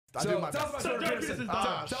I So do my tell us best. about Jordan Peterson's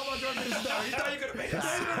dog. Tell about Jordan Peterson's dog. You thought you could have made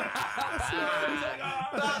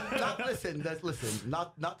it. Listen.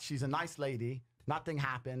 She's a nice lady. Nothing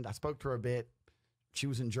happened. I spoke to her a bit. She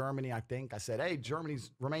was in Germany, I think. I said, hey,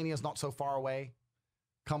 Romania's not so far away.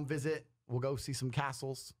 Come visit. We'll go see some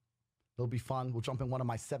castles. It'll be fun. We'll jump in one of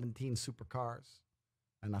my 17 supercars.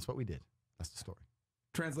 And that's what we did. That's the story.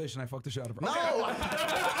 Translation, I fucked the shit out of her. No!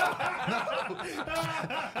 Okay.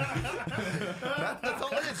 That's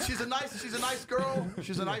all it is. She's a nice girl.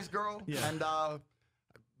 She's a nice girl. Yeah. And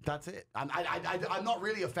that's it. I'm not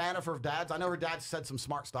really a fan of her dad's. I know her dad said some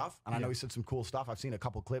smart stuff, and I know he said some cool stuff. I've seen a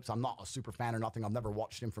couple clips. I'm not a super fan or nothing. I've never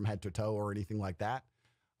watched him from head to toe or anything like that.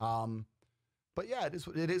 But yeah, it is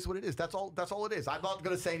what it is. That's all it is. I'm not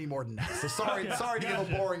going to say any more than that. So sorry to give a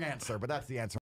boring answer, but that's the answer.